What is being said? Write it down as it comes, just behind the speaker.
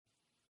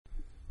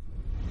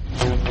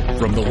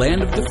From the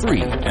land of the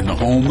free and the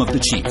home of the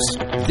Chiefs,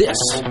 this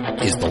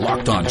is the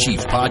Locked On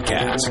Chiefs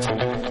podcast.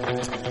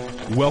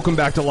 Welcome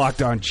back to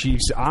Locked On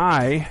Chiefs.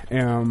 I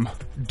am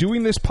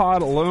doing this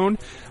pod alone.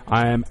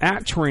 I am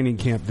at training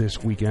camp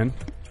this weekend,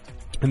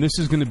 and this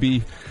is going to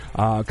be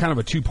kind of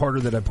a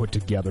two-parter that I put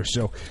together.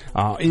 So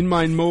in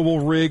my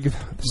mobile rig,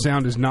 the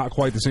sound is not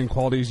quite the same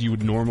quality as you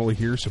would normally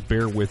hear, so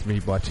bear with me.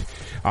 But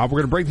we're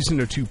going to break this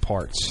into two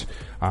parts.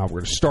 We're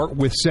going to start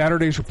with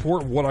Saturday's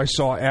report, what I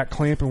saw at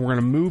camp, and we're going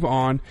to move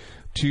on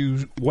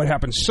to what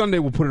happened Sunday.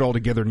 We'll put it all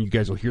together, and you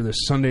guys will hear this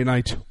Sunday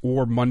night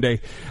or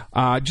Monday.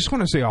 Just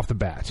want to say off the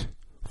bat,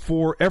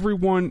 for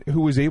everyone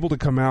who was able to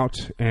come out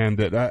and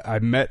that I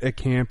met at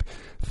camp,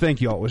 thank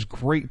you all. It was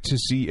great to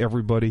see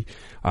everybody.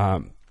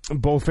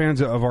 Both fans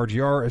of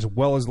RGR as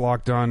well as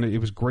Locked On. It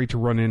was great to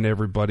run into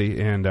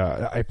everybody, and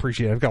I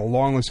appreciate it. I've got a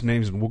long list of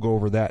names, and we'll go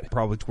over that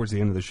probably towards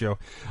the end of the show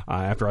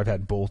after I've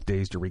had both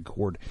days to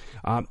record.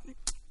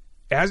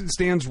 As it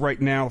stands right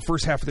now, the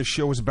first half of the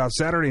show is about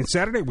Saturday, and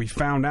Saturday we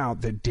found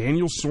out that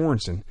Daniel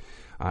Sorensen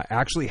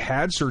actually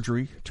had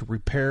surgery to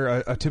repair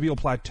a tibial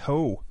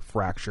plateau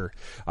fracture,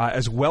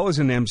 as well as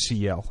an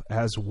MCL,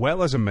 as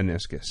well as a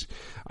meniscus.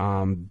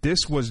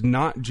 This was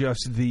not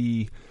just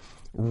the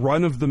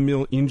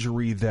run-of-the-mill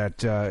injury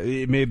that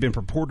it may have been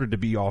purported to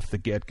be off the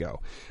get-go.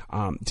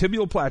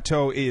 Tibial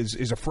plateau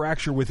is a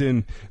fracture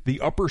within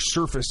the upper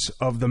surface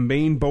of the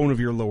main bone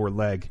of your lower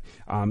leg.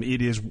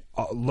 It is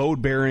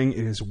load-bearing.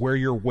 It is where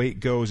your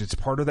weight goes. It's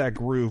part of that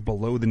groove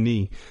below the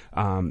knee.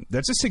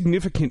 That's a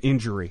significant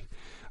injury.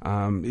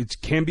 It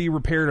can be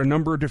repaired a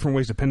number of different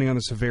ways depending on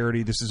the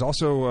severity. This is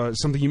also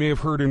something you may have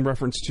heard in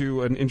reference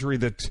to an injury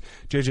that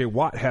J.J.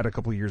 Watt had a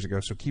couple of years ago,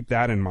 so keep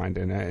that in mind,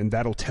 and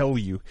that'll tell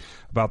you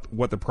about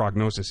what the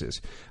prognosis is.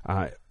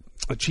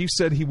 The Chief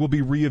said he will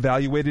be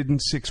reevaluated in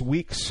 6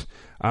 weeks.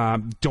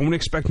 Don't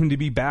expect him to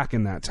be back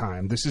in that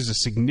time. This is a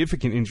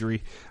significant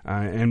injury,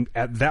 and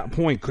at that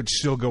point could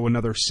still go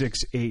another 6,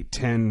 8,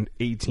 10,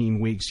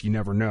 18 weeks. You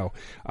never know.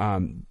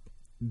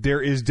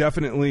 There is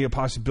definitely a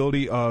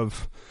possibility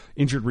of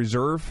injured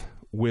reserve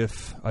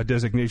with a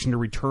designation to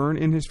return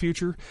in his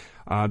future.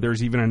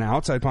 There's even an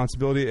outside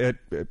possibility at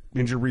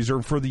injured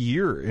reserve for the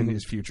year in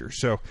his future.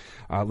 So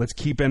let's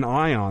keep an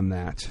eye on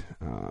that.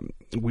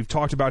 We've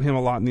talked about him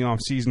a lot in the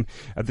offseason.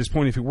 At this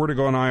point, if he were to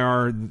go on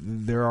IR,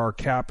 there are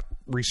cap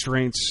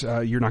restraints.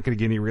 You're not going to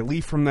get any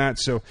relief from that.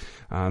 So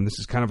this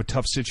is kind of a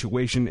tough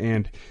situation.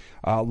 And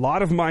a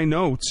lot of my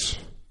notes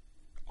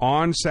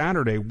on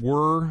Saturday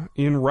were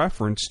in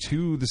reference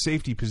to the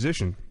safety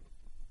position,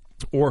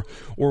 or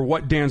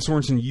what Dan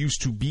Sorensen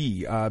used to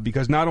be,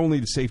 because not only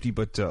the safety,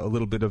 but a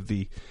little bit of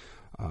the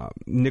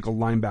nickel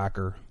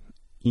linebacker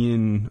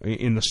in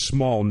the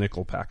small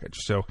nickel package.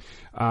 So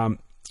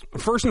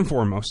first and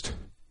foremost,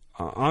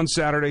 on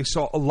Saturday,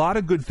 saw a lot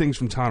of good things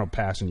from Tano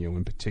Passanio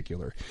in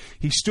particular.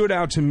 He stood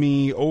out to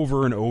me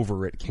over and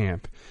over at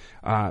camp,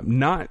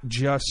 not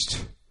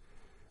just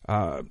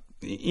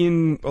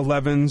in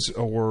 11s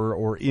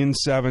or in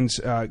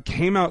 7s,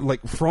 came out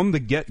like from the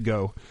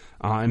get-go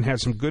and had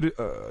some good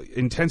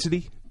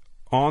intensity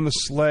on the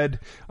sled,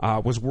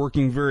 was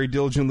working very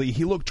diligently.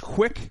 He looked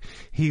quick.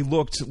 He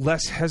looked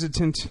less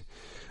hesitant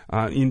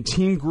in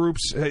team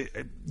groups.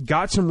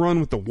 Got some run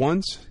with the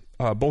ones.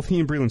 Both he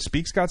and Breland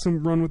Speaks got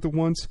some run with the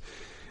ones.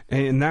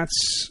 And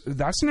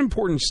that's an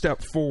important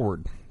step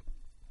forward.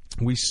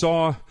 We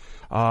saw,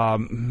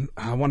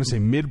 I want to say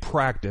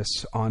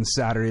mid-practice on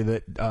Saturday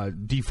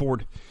that D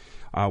Ford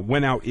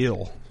went out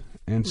ill.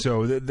 And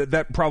so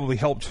that probably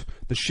helped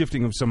the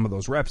shifting of some of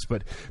those reps.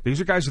 But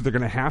these are guys that they're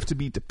going to have to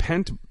be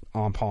dependent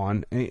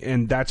upon,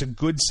 and that's a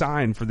good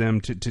sign for them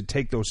to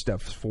take those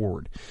steps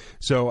forward.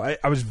 So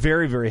I was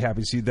very, very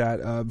happy to see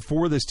that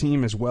for this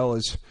team as well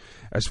as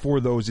for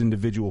those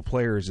individual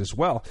players as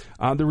well.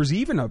 There was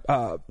even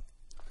a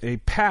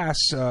pass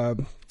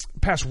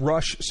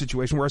rush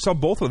situation where I saw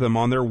both of them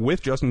on there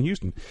with Justin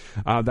Houston.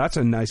 That's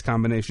a nice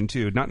combination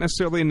too. Not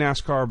necessarily in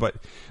NASCAR, but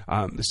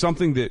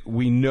something that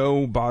we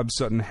know Bob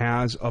Sutton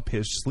has up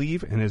his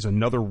sleeve and is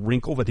another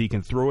wrinkle that he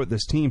can throw at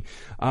this team.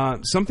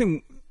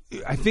 Something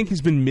I think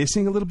has been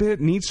missing a little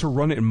bit, needs to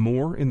run it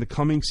more in the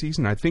coming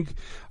season. I think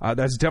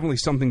that's definitely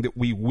something that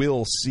we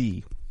will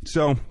see.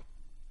 So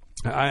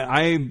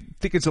I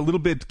think it's a little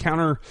bit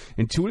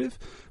counterintuitive,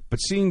 but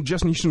seeing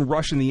Justin Houston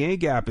rush in the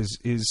A-gap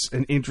is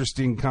an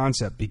interesting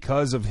concept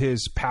because of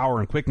his power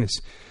and quickness.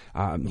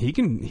 He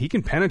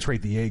can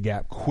penetrate the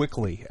A-gap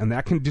quickly, and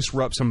that can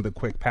disrupt some of the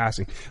quick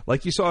passing.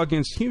 Like you saw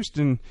against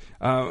Houston,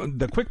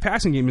 the quick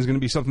passing game is going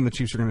to be something the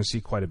Chiefs are going to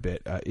see quite a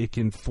bit. It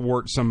can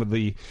thwart some of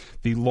the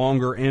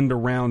longer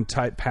end-around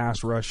type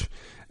pass rush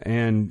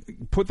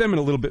and put them in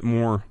a little bit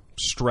more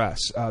stress.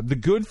 The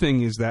good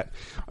thing is that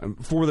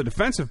for the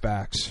defensive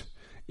backs,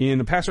 in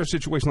a pass rush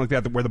situation like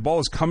that, where the ball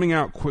is coming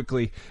out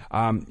quickly,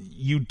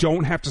 you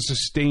don't have to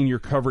sustain your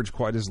coverage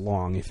quite as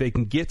long. If they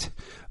can get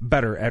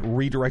better at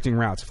redirecting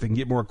routes, if they can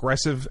get more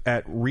aggressive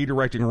at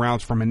redirecting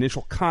routes from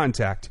initial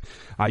contact,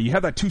 you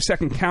have that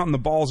 2-second count and the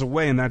ball's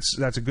away, and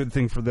that's a good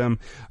thing for them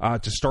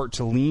to start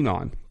to lean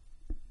on.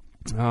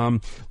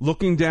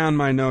 Looking down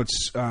my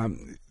notes,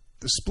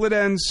 the split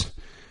ends,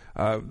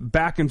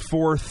 back and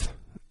forth,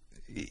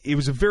 it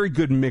was a very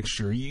good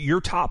mixture.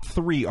 Your top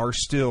three are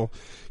still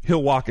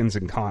Hill, Watkins,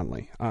 and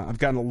Conley. I've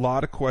gotten a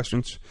lot of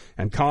questions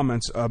and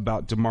comments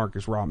about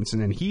Demarcus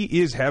Robinson, and he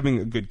is having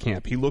a good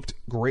camp. He looked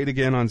great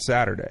again on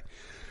Saturday.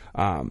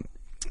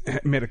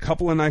 Made a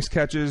couple of nice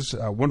catches,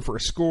 one for a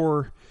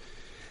score.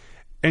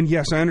 And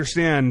yes, I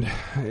understand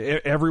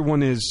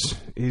everyone is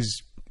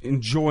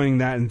enjoying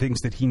that and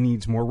thinks that he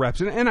needs more reps.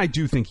 And I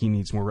do think he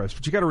needs more reps.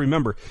 But you got to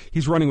remember,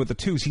 he's running with the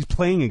twos. He's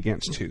playing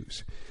against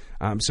twos.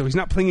 So he's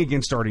not playing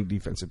against starting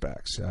defensive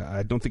backs.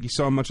 I don't think he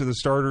saw much of the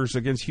starters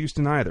against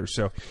Houston either.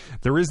 So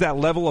there is that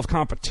level of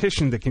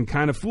competition that can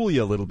kind of fool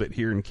you a little bit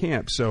here in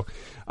camp. So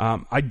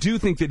I do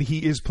think that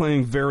he is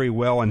playing very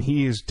well, and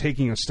he is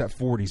taking a step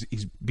forward.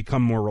 He's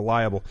become more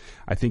reliable.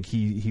 I think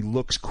he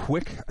looks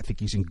quick. I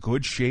think he's in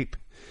good shape.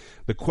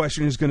 The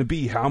question is going to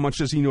be, how much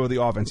does he know of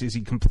the offense? Is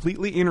he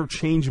completely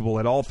interchangeable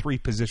at all three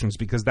positions?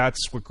 Because that's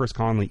what Chris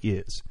Conley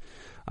is.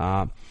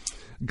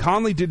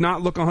 Conley did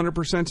not look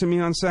 100% to me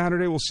on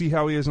Saturday. We'll see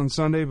how he is on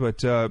Sunday,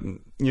 but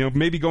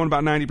maybe going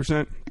about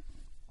 90%.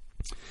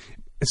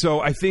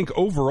 So I think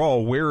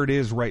overall where it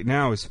is right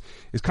now is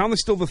Conley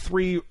still the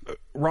 3,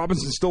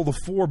 Robinson still the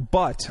 4,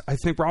 but I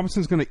think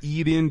Robinson's going to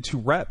eat into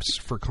reps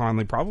for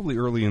Conley probably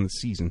early in the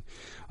season.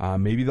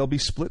 Maybe they'll be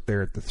split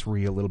there at the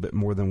 3 a little bit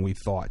more than we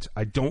thought.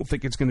 I don't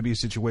think it's going to be a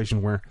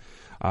situation where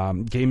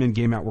game in,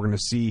 game out, we're going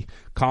to see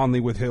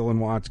Conley with Hill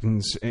and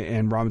Watkins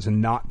and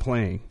Robinson not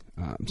playing.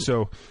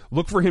 So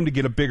look for him to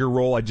get a bigger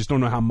role. I just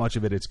don't know how much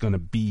of it it's going to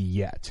be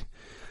yet.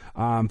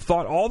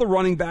 Thought all the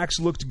running backs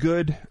looked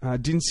good.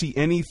 Didn't see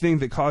anything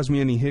that caused me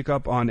any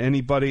hiccup on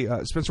anybody.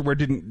 Spencer Ware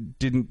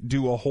didn't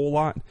do a whole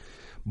lot,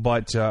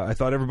 but I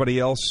thought everybody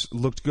else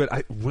looked good.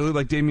 I really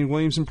like Damian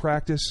Williams in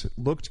practice.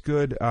 Looked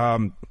good.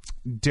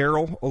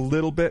 Darrell a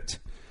little bit.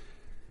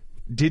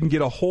 Didn't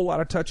get a whole lot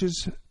of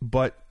touches,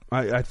 but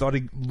I thought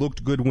he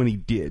looked good when he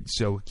did.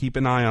 So keep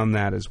an eye on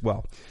that as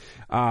well.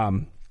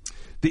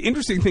 The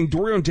interesting thing,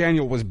 Dorian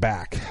Daniel was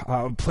back.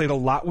 Played a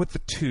lot with the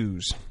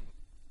twos.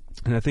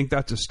 And I think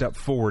that's a step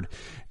forward.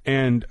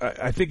 And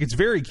I think it's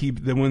very key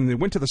that when they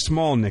went to the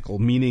small nickel,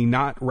 meaning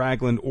not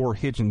Ragland or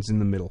Hitchens in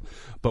the middle,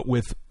 but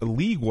with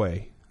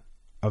Leagueway,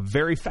 a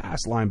very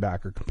fast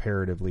linebacker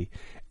comparatively,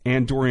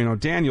 and Dorian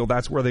O'Daniel,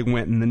 that's where they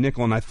went in the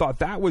nickel. And I thought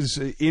that was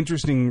an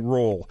interesting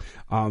role.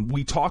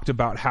 We talked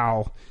about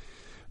how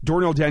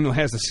Dorian O'Daniel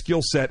has the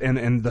skill set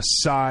and the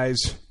size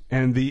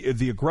and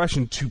the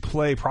aggression to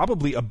play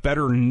probably a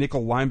better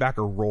nickel linebacker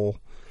role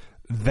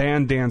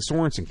than Dan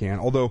Sorensen can,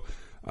 although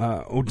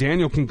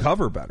O'Daniel can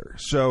cover better.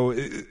 So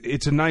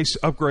it's a nice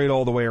upgrade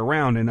all the way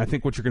around, and I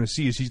think what you're going to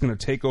see is he's going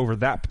to take over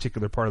that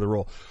particular part of the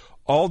role.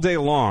 All day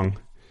long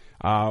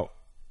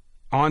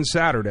on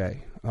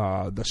Saturday,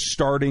 the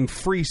starting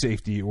free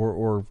safety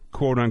or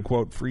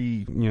quote-unquote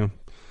free,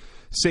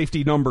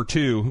 safety number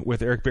 2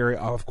 with Eric Berry,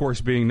 of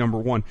course, being number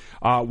 1,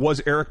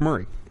 was Eric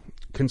Murray.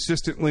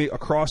 Consistently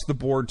across the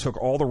board, took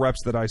all the reps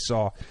that I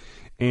saw,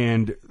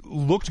 and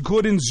looked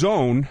good in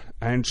zone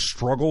and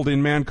struggled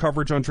in man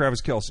coverage on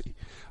Travis Kelce.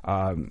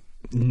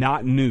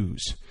 Not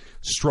news.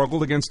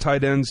 Struggled against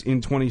tight ends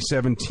in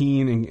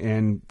 2017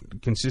 and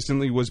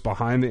consistently was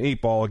behind the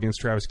 8 ball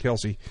against Travis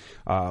Kelce.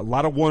 A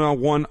lot of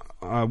one-on-one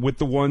with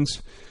the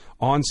ones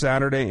on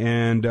Saturday,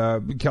 and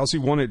Kelce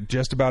won it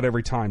just about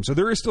every time. So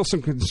there is still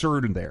some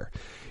concern in there.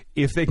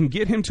 If they can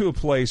get him to a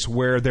place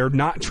where they're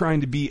not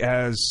trying to be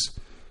as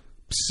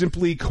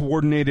simply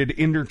coordinated,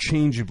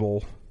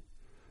 interchangeable,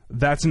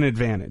 that's an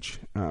advantage.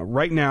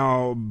 Right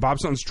now, Bob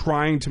Sutton's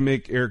trying to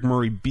make Eric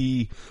Murray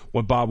be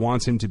what Bob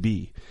wants him to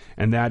be,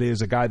 and that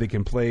is a guy that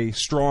can play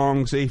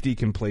strong safety,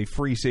 can play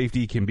free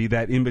safety, can be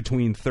that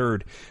in-between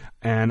third.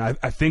 And I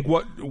think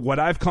what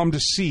I've come to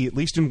see, at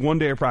least in one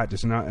day of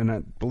practice,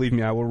 and believe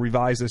me, I will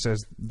revise this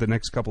as the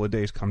next couple of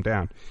days come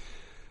down,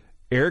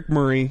 Eric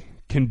Murray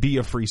can be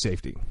a free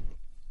safety.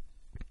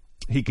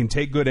 He can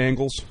take good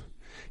angles.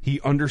 He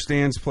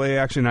understands play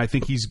action. I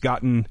think he's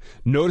gotten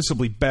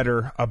noticeably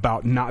better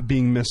about not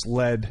being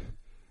misled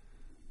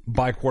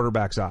by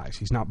quarterback's eyes.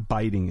 He's not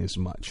biting as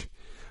much.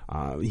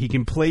 He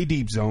can play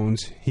deep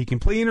zones. He can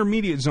play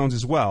intermediate zones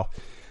as well.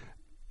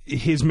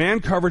 His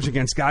man coverage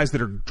against guys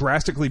that are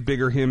drastically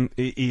bigger him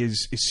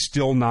is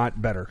still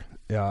not better.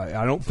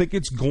 I don't think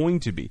it's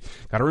going to be.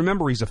 Got to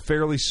remember, he's a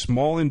fairly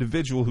small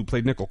individual who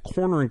played nickel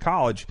corner in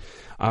college.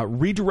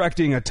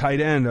 Redirecting a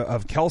tight end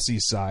of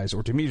Kelce's size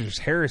or Demetrius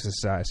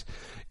Harris's size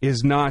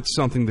is not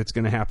something that's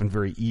going to happen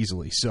very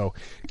easily. So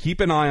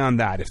keep an eye on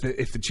that.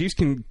 If the Chiefs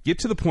can get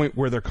to the point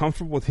where they're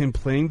comfortable with him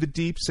playing the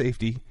deep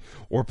safety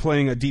or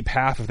playing a deep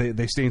half if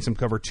they stay in some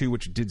cover 2,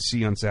 which you did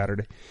see on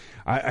Saturday,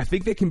 I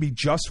think they can be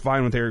just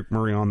fine with Eric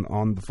Murray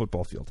on the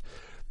football field.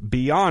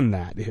 Beyond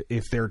that,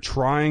 if they're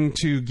trying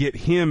to get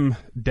him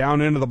down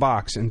into the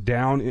box and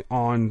down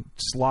on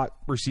slot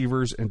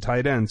receivers and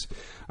tight ends,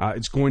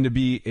 it's going to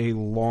be a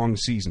long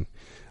season.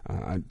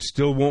 I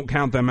still won't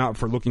count them out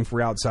for looking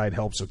for outside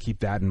help, so keep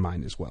that in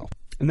mind as well.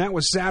 And that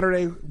was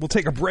Saturday. We'll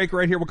take a break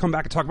right here. We'll come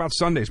back and talk about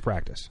Sunday's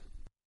practice.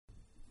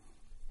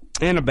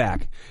 And I'm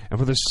back. And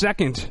for the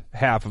second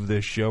half of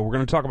this show, we're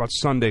going to talk about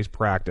Sunday's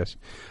practice.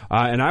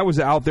 And I was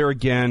out there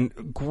again.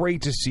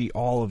 Great to see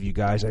all of you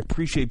guys. I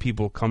appreciate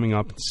people coming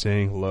up and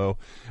saying hello.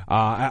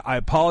 I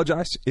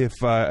apologize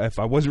if I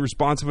wasn't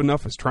responsive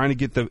enough. I was trying to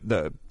get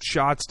the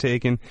shots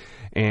taken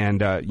and,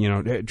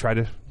 try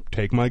to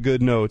take my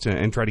good notes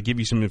and try to give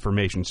you some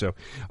information. So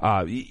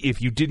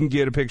if you didn't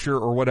get a picture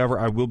or whatever,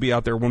 I will be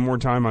out there one more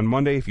time on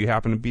Monday. If you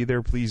happen to be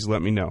there, please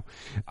let me know.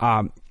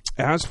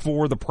 As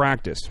for the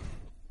practice,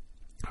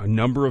 a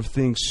number of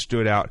things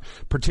stood out.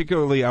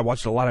 Particularly, I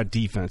watched a lot of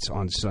defense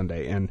on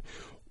Sunday, and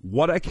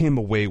what I came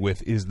away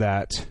with is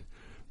that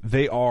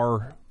they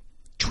are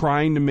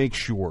trying to make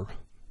sure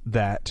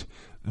that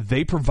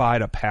they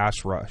provide a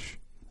pass rush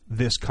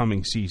this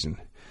coming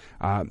season.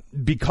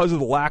 Because of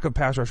the lack of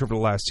pass rush over the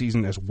last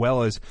season, as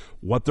well as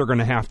what they're going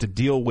to have to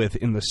deal with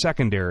in the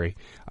secondary,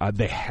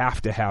 they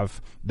have to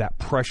have that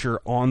pressure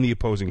on the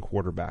opposing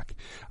quarterback.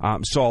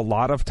 Saw a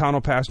lot of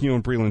Tanoh Kpassagnon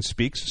and Breeland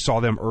Speaks.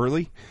 Saw them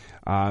early.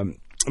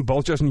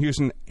 Both Justin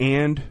Houston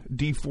and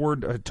Dee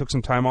Ford took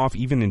some time off,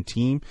 even in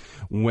team,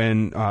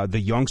 when the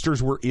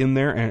youngsters were in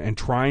there and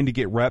trying to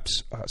get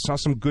reps. Saw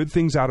some good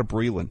things out of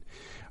Breeland.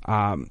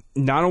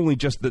 Not only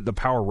just the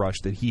power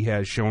rush that he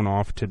has shown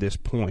off to this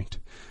point,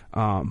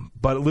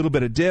 but a little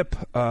bit of dip,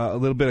 a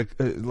little bit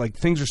of like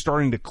things are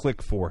starting to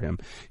click for him.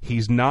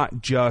 He's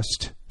not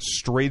just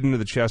straight into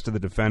the chest of the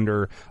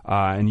defender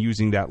and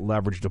using that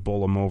leverage to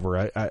bowl him over.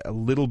 A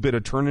little bit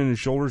of turning his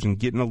shoulders and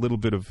getting a little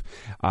bit of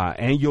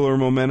angular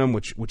momentum,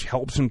 which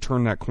helps him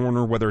turn that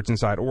corner, whether it's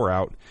inside or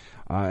out.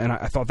 And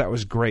I thought that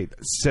was great.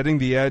 Setting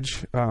the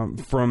edge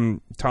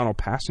from Tanoh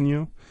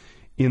Kpassagnon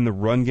in the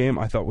run game,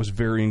 I thought was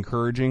very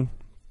encouraging.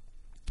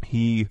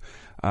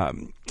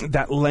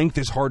 That length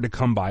is hard to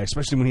come by,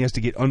 especially when he has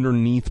to get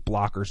underneath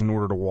blockers in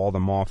order to wall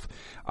them off.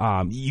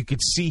 You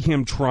could see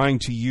him trying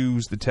to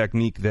use the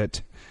technique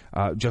that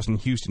Justin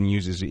Houston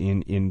uses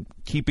in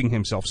keeping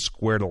himself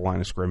square to the line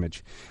of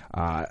scrimmage.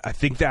 I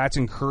think that's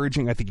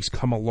encouraging. I think he's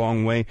come a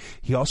long way.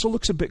 He also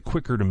looks a bit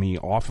quicker to me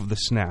off of the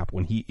snap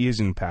when he is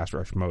in pass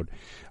rush mode.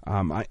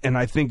 And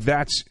I think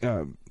that's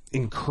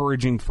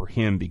encouraging for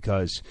him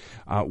because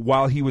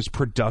while he was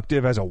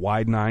productive as a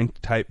wide nine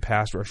type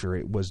pass rusher,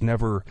 it was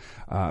never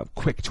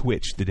quick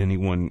twitch that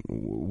anyone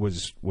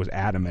was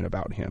adamant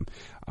about him.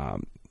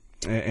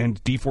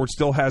 And Dee Ford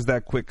still has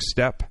that quick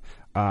step.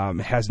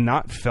 Has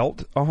not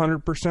felt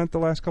 100% the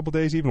last couple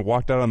days. Even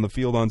walked out on the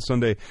field on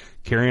Sunday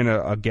carrying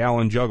a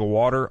gallon jug of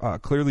water,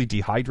 clearly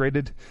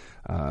dehydrated,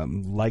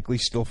 likely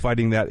still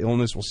fighting that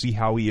illness. We'll see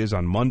how he is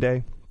on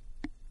Monday.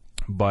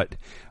 But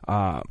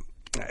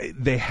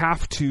they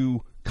have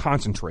to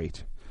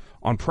concentrate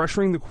on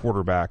pressuring the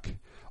quarterback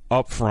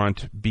up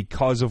front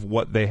because of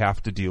what they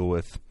have to deal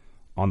with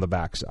on the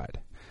backside.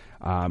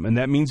 And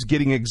that means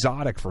getting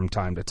exotic from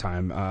time to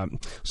time.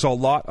 Saw a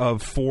lot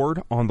of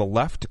Ford on the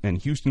left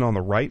and Houston on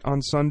the right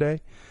on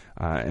Sunday.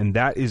 And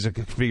that is a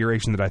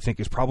configuration that I think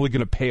is probably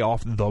going to pay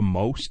off the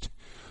most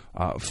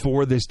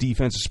for this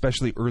defense,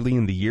 especially early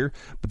in the year.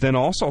 But then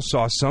also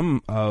saw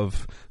some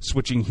of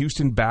switching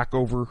Houston back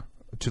over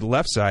to the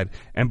left side,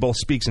 and both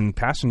Speaks and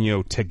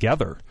Kpassagnon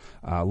together,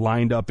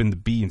 lined up in the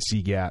B and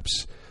C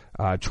gaps,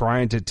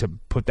 trying to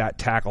put that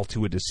tackle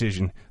to a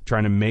decision,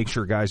 trying to make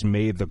sure guys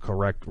made the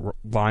correct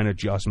line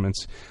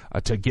adjustments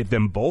to get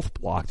them both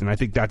blocked. And I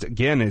think that's,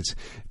 again, is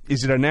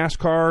it a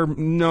NASCAR?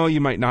 No, you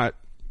might not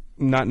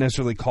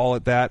necessarily call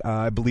it that.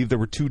 I believe there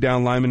were 2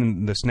 down linemen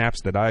in the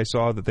snaps that I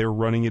saw that they were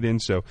running it in.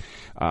 So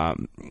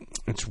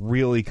it's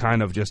really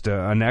kind of just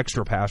an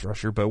extra pass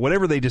rusher. But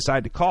whatever they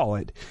decide to call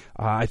it,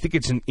 I think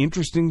it's an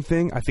interesting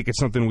thing. I think it's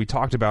something we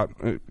talked about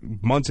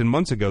months and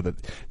months ago, that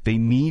they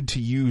need to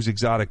use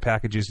exotic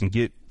packages and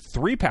get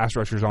 3 pass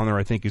rushers on there.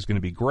 I think is going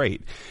to be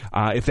great.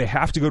 If they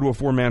have to go to a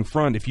 4-man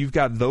front, if you've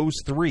got those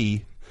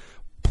 3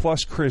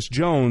 plus Chris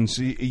Jones,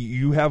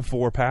 you have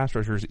 4 pass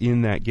rushers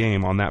in that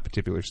game on that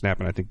particular snap,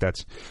 and I think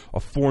that's a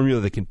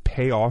formula that can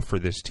pay off for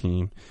this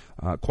team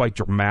quite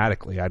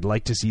dramatically. I'd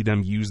like to see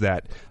them use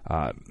that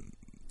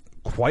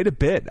quite a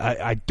bit.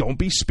 I don't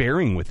be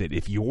sparing with it.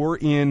 If you're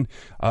in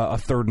a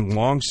 3rd and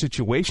long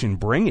situation,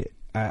 bring it.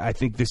 I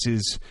think this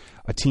is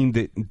a team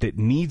that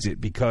needs it,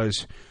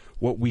 because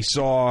what we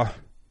saw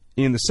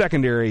in the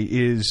secondary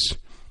is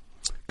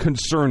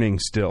concerning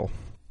still.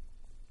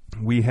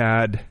 We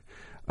had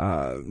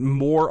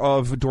more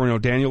of Dorian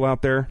O'Daniel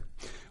out there.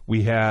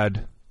 We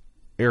had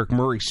Eric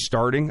Murray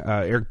starting.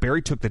 Eric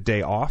Berry took the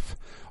day off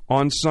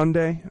on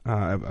Sunday.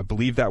 I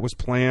believe that was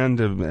planned.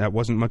 That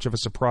wasn't much of a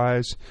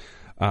surprise.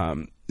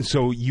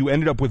 So you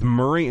ended up with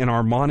Murray and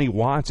Armani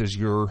Watts as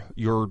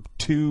your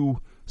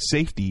 2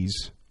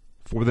 safeties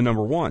for the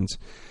number 1s.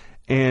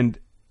 And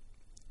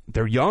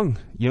they're young.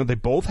 You know, they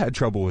both had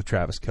trouble with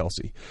Travis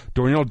Kelce.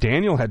 Dorian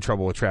O'Daniel had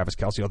trouble with Travis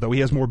Kelce, although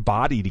he has more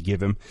body to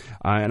give him.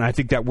 And I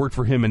think that worked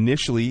for him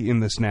initially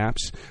in the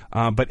snaps.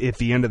 But at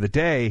the end of the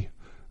day,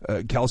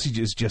 Kelce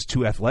is just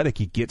too athletic.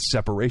 He gets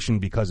separation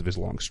because of his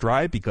long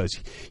stride, because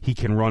he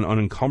can run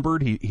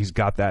unencumbered. He's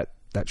got that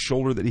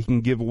shoulder that he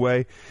can give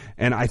away.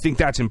 And I think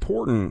that's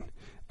important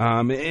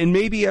And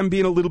maybe I'm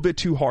being a little bit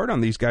too hard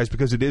on these guys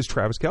because it is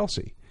Travis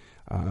Kelce.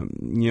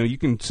 You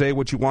can say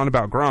what you want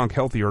about Gronk,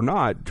 healthy or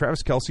not.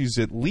 Travis Kelce's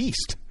at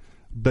least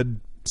the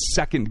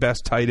second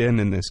best tight end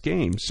in this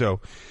game.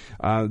 So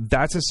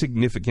that's a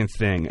significant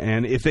thing.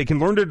 And if they can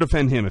learn to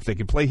defend him, if they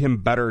can play him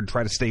better and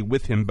try to stay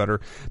with him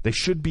better, they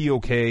should be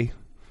okay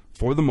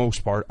for the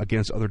most part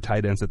against other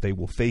tight ends that they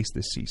will face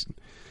this season.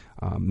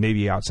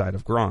 Maybe outside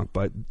of Gronk,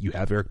 but you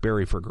have Eric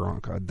Berry for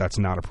Gronk. That's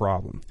not a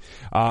problem.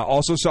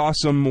 Also saw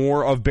some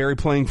more of Berry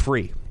playing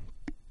free.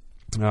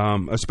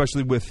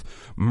 Especially with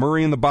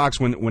Murray in the box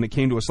when it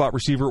came to a slot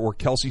receiver or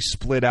Kelce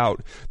split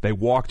out. They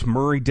walked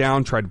Murray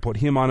down, tried to put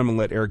him on him, and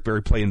let Eric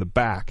Berry play in the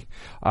back.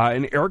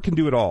 And Eric can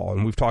do it all,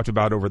 and we've talked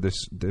about over this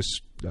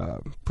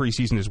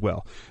preseason as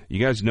well.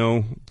 You guys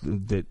know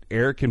that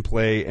Eric can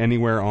play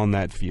anywhere on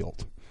that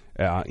field.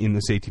 In the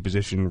safety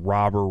position,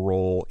 robber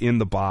role, in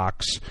the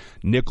box,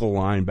 nickel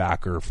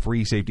linebacker,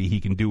 free safety,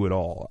 he can do it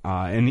all.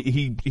 And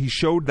he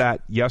showed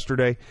that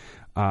yesterday.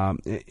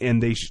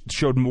 And they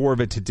showed more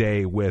of it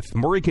today with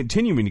Murray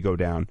continuing to go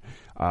down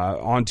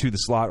onto the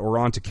slot or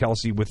onto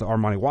Kelce with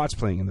Armani Watts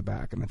playing in the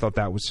back. And I thought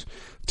that was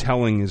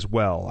telling as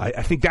well.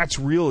 I think that's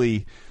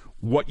really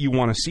what you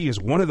want to see is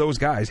one of those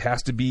guys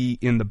has to be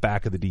in the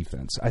back of the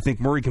defense. I think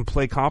Murray can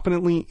play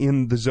competently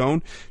in the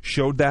zone,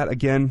 showed that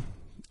again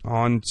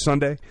on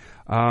Sunday,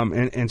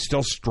 and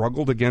still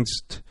struggled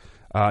against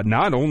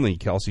not only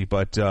Kelce,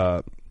 but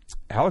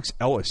Alex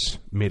Ellis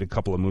made a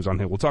couple of moves on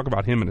him. We'll talk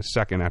about him in a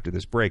second after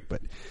this break,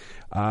 but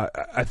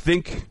I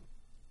think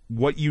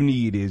what you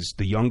need is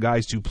the young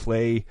guys to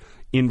play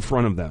in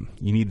front of them.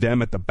 You need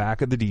them at the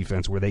back of the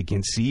defense where they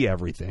can see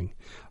everything.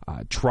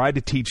 Try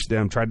to teach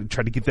them, try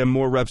to get them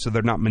more reps so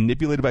they're not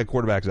manipulated by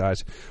quarterback's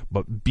eyes,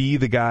 but be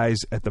the guys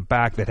at the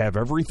back that have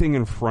everything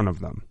in front of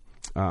them.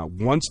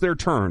 Once they're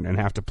turned and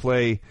have to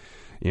play,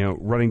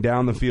 running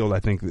down the field, I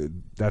think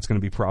that's going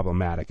to be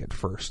problematic at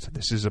first.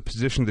 This is a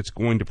position that's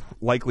going to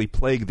likely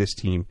plague this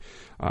team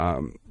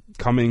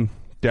coming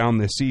down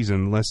this season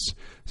unless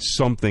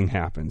something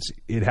happens.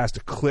 It has to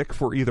click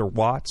for either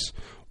Watts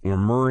or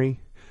Murray,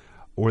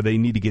 or they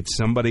need to get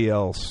somebody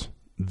else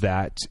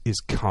that is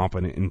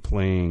competent in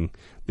playing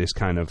this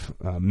kind of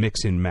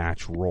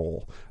mix-and-match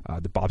role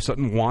that Bob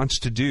Sutton wants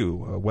to do.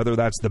 Whether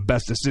that's the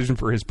best decision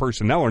for his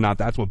personnel or not,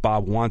 that's what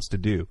Bob wants to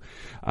do.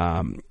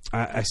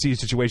 I see a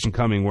situation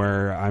coming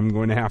where I'm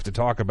going to have to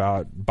talk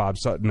about Bob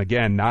Sutton,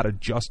 again, not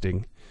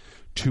adjusting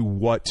to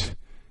what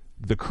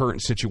the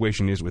current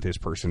situation is with his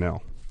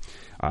personnel.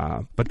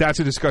 But that's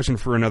a discussion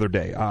for another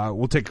day.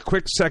 We'll take a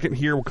quick second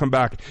here. We'll come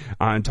back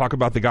and talk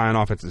about the guy on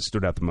offense that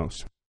stood out the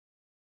most.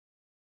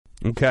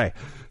 Okay,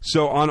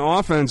 so on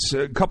offense,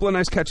 a couple of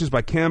nice catches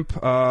by Kemp.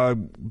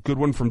 Good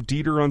one from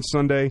Dieter on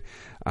Sunday.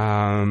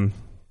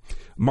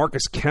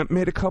 Marcus Kemp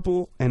made a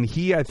couple, and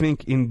he, I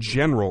think, in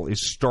general,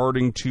 is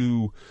starting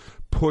to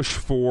push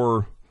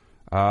for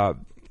a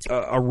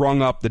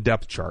rung up the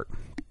depth chart.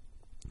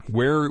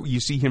 Where you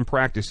see him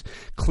practice,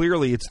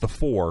 clearly it's the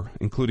four,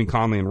 including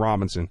Conley and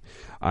Robinson.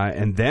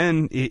 And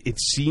then it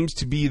seems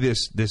to be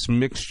this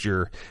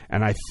mixture,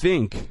 and I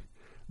think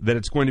that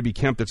it's going to be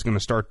Kemp that's going to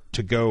start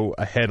to go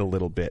ahead a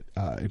little bit.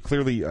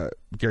 Clearly,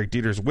 Gary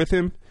Dieter's with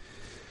him.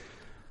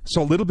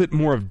 So a little bit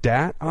more of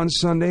that on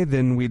Sunday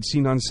than we'd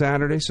seen on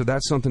Saturday, so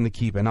that's something to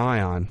keep an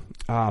eye on.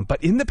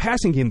 But in the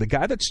passing game, the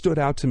guy that stood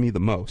out to me the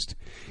most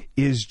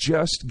is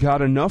just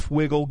got enough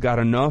wiggle, got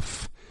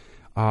enough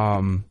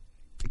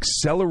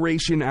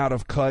acceleration out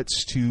of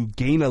cuts to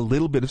gain a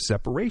little bit of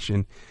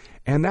separation,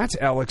 and that's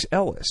Alex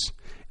Ellis.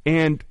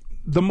 And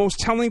the most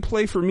telling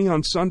play for me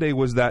on Sunday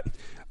was that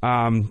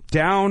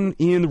down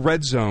in the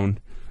red zone,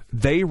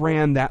 they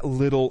ran that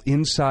little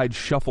inside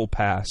shuffle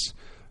pass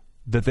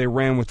that they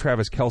ran with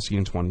Travis Kelce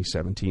in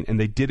 2017, and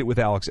they did it with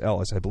Alex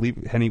Ellis. I believe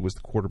Henny was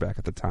the quarterback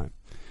at the time.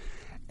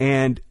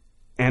 And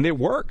it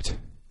worked.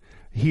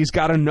 He's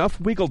got enough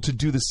wiggle to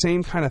do the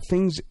same kind of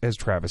things as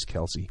Travis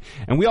Kelce.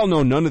 And we all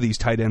know none of these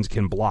tight ends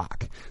can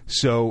block.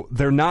 So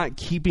they're not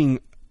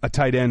keeping a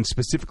tight end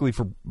specifically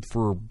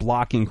for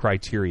blocking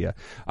criteria.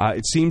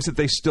 It seems that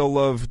they still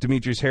love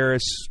Demetrius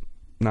Harris.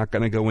 Not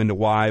going to go into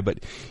why,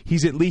 but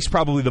he's at least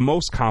probably the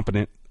most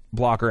competent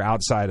blocker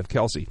outside of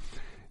Kelce.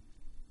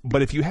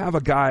 But if you have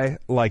a guy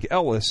like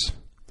Ellis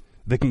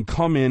that can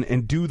come in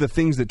and do the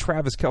things that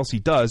Travis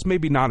Kelce does,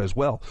 maybe not as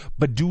well,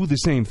 but do the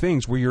same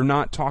things where you're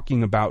not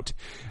talking about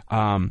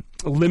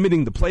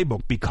limiting the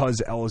playbook because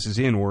Ellis is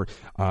in, or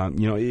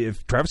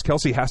if Travis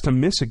Kelce has to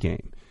miss a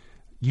game,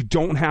 you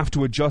don't have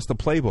to adjust the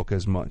playbook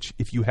as much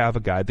if you have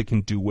a guy that can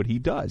do what he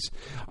does.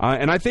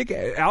 And I think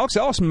Alex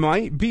Ellis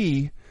might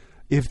be,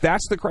 if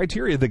that's the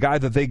criteria, the guy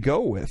that they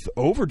go with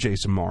over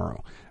Jason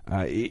Morrow.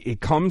 It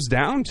comes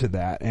down to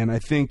that. And I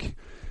think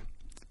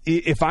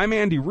if I'm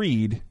Andy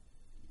Reid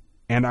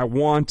and I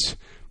want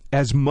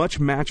as much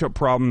matchup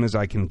problem as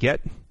I can get,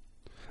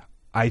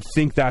 I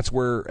think that's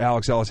where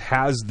Alex Ellis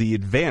has the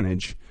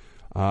advantage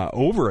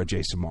over a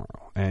Jason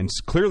Morrow and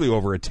clearly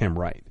over a Tim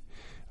Wright.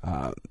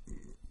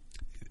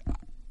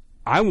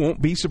 I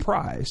won't be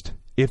surprised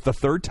if the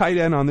third tight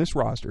end on this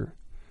roster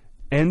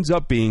ends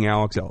up being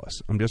Alex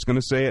Ellis. I'm just going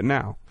to say it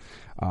now.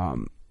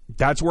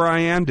 That's where I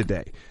am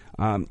today.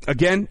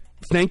 Again,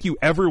 thank you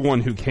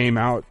everyone who came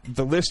out.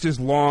 The list is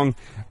long.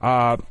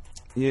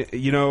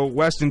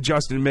 Weston,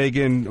 Justin,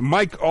 Megan,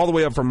 Mike, all the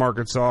way up from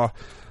Arkansas,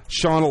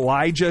 Sean,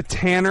 Elijah,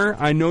 Tanner.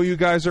 I know you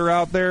guys are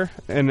out there,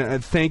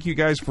 and thank you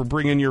guys for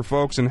bringing your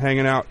folks and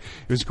hanging out.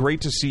 It was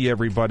great to see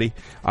everybody.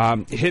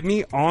 Hit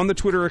me on the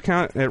Twitter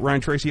account at Ryan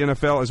Tracy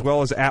NFL, as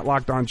well as at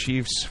Locked On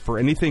Chiefs for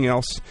anything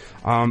else.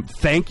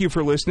 Thank you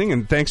for listening,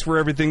 and thanks for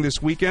everything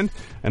this weekend,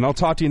 and I'll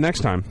talk to you next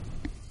time.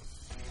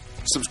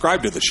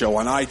 Subscribe to the show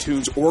on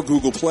iTunes or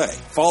Google Play.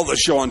 Follow the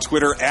show on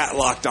Twitter at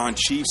Locked On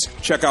Chiefs.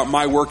 Check out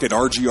my work at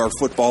RGR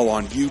Football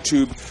on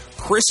YouTube,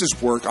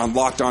 Chris's work on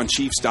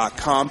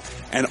LockedOnChiefs.com,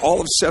 and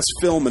all of Seth's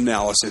film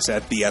analysis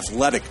at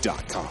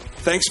TheAthletic.com.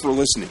 Thanks for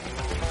listening.